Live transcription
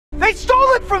They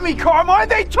stole it from me, Carmine!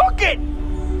 They took it!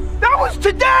 That was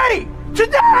today!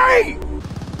 Today!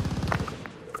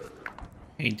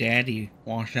 Hey, Daddy,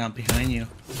 watch out behind you.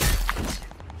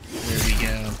 There we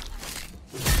go.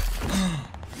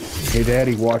 Hey,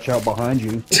 Daddy, watch out behind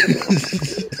you.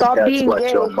 Stop That's being what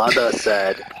gay. your mother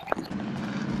said.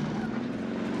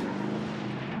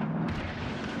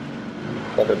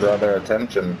 Got to draw their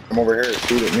attention. Come over here,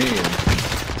 shoot at me.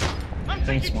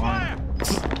 Thanks, Mom.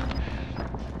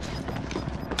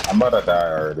 I'm about to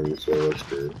die already, so that's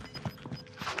good.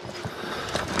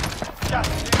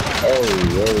 Oh,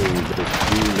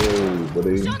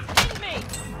 buddy.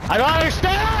 I don't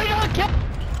understand how you don't care.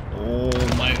 Oh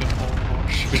my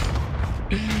gosh.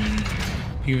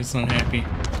 He was unhappy.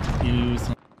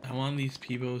 I want these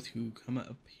people to come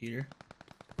up here.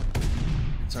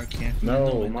 Start camping.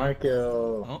 No,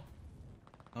 Michael. Oh.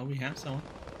 Oh, we have someone.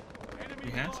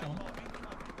 We have someone.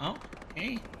 Oh,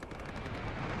 hey.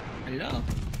 Hello.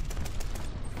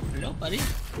 Hello, buddy.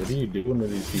 What are you doing to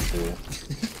these people?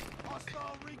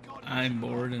 I'm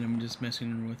bored and I'm just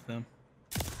messing with them.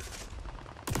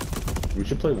 We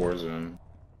should play Warzone.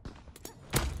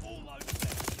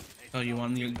 Oh, you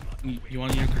want your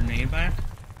grenade back?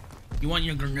 You want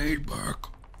your grenade back?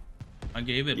 I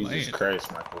gave it Jesus back.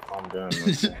 Christ, Michael, calm down.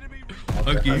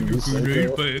 I gave you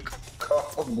grenade back.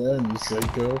 Calm down, you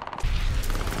psycho.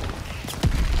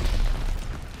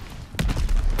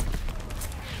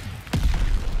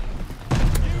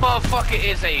 Motherfucker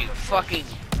is a fucking.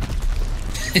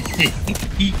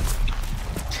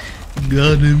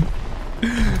 Got him.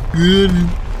 Got him.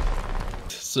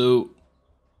 So.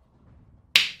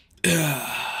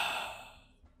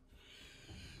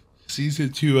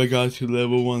 Season 2, I got to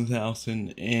level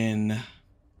 1000 and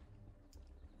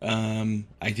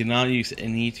I did not use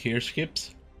any tier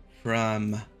skips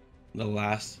from the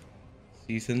last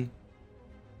season.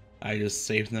 I just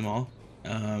saved them all.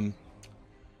 And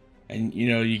you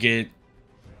know, you get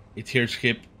a tier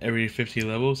skip every 50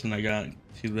 levels, and I got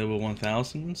to level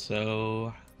 1000.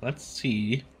 So let's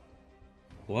see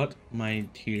what my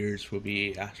tiers will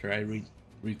be after I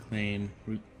reclaim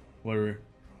whatever.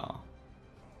 Oh.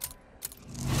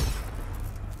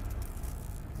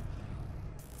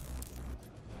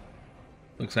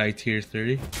 Looks like tier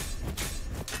 30.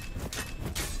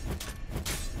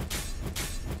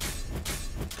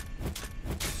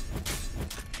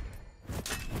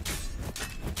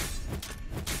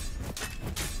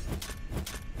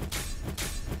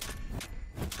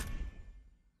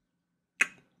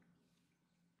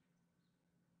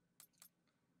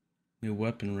 New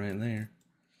weapon right there.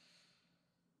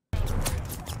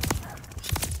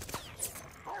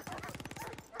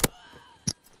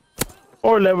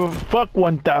 Or level fuck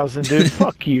 1000, dude.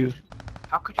 Fuck you.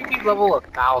 How could you be level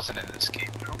 1000 in this game?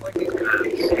 I don't like these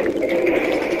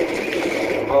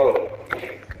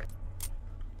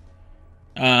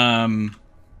guys.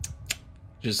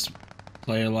 Just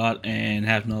play a lot and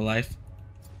have no life.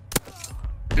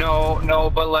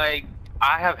 No, but like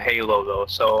I have Halo though,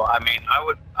 so I mean I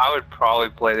would probably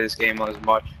play this game as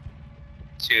much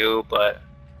too, but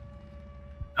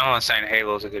I'm not saying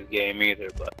Halo's a good game either,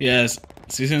 but Yes,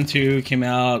 Season 2 came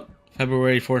out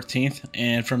February 14th,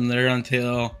 and from there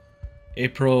until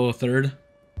April 3rd,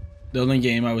 the only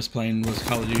game I was playing was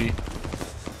Call of Duty.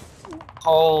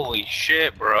 holy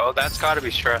shit, bro, that's gotta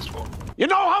be stressful. You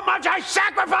know how much I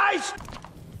sacrificed?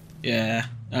 Yeah,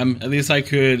 at least I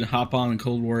could hop on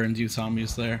Cold War and do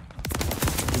zombies there.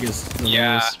 I guess the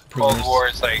Yeah, lowest Cold progress. War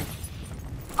is like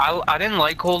I didn't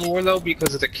like Cold War though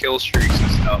because of the kill streaks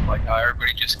and stuff, like how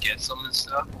everybody just gets them and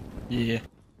stuff. Yeah.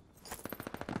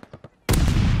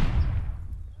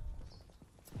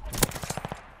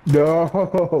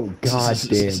 No, god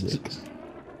damn it.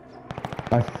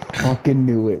 I fucking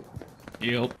knew it.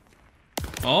 Yep.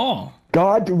 Oh.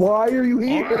 God, why are you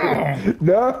here?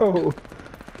 No.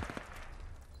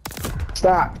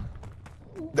 Stop.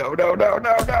 No.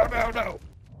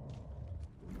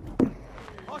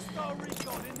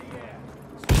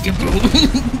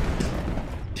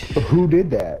 Who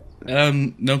did that?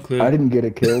 No clue. I didn't get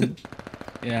it killed.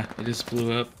 Yeah, it just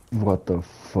blew up. What the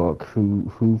fuck?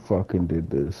 Who fucking did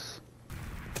this?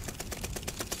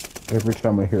 Every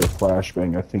time I hear a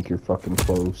flashbang, I think you're fucking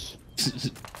close.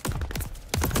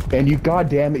 And you,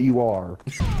 goddamn it, you are.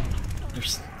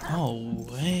 There's no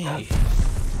way.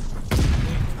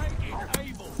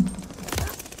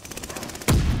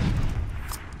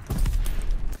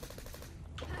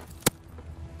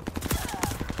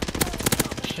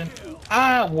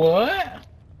 What?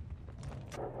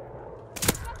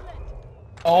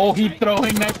 Oh, he's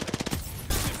throwing that.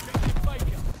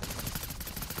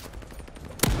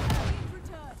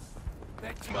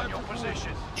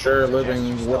 Sure,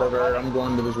 living, whatever. I'm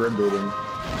going to this red building.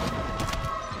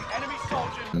 Enemy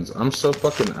soldier. I'm so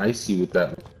fucking icy with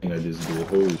that thing I just did.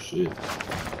 Holy shit.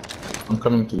 I'm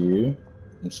coming to you.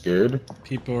 I'm scared.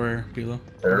 People are below.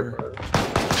 Terrified.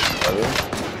 I'm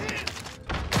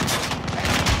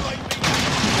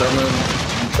coming.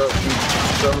 I'm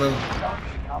coming.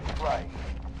 I'm right.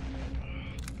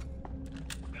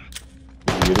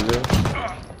 Did you get it there?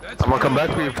 I'm gonna come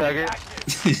back for you, faggot.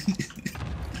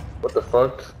 What the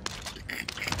fuck?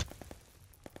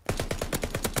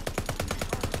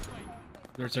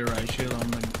 There's a riot shield on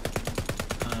the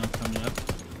coming up.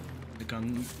 The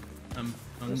gun.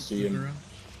 I see him. around.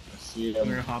 I see I'm him.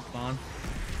 gonna hop on.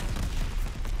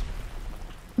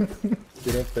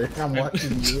 Get up there. I'm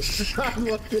watching you. I'm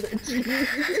looking at you.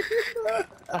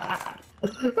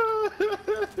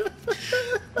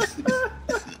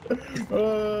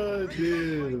 Oh,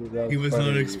 dude. That He was funny.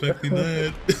 not expecting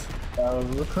that. That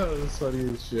was funny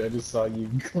as shit. I just saw you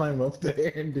climb up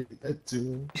there and do that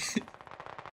too.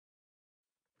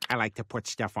 I like to put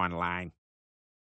stuff online.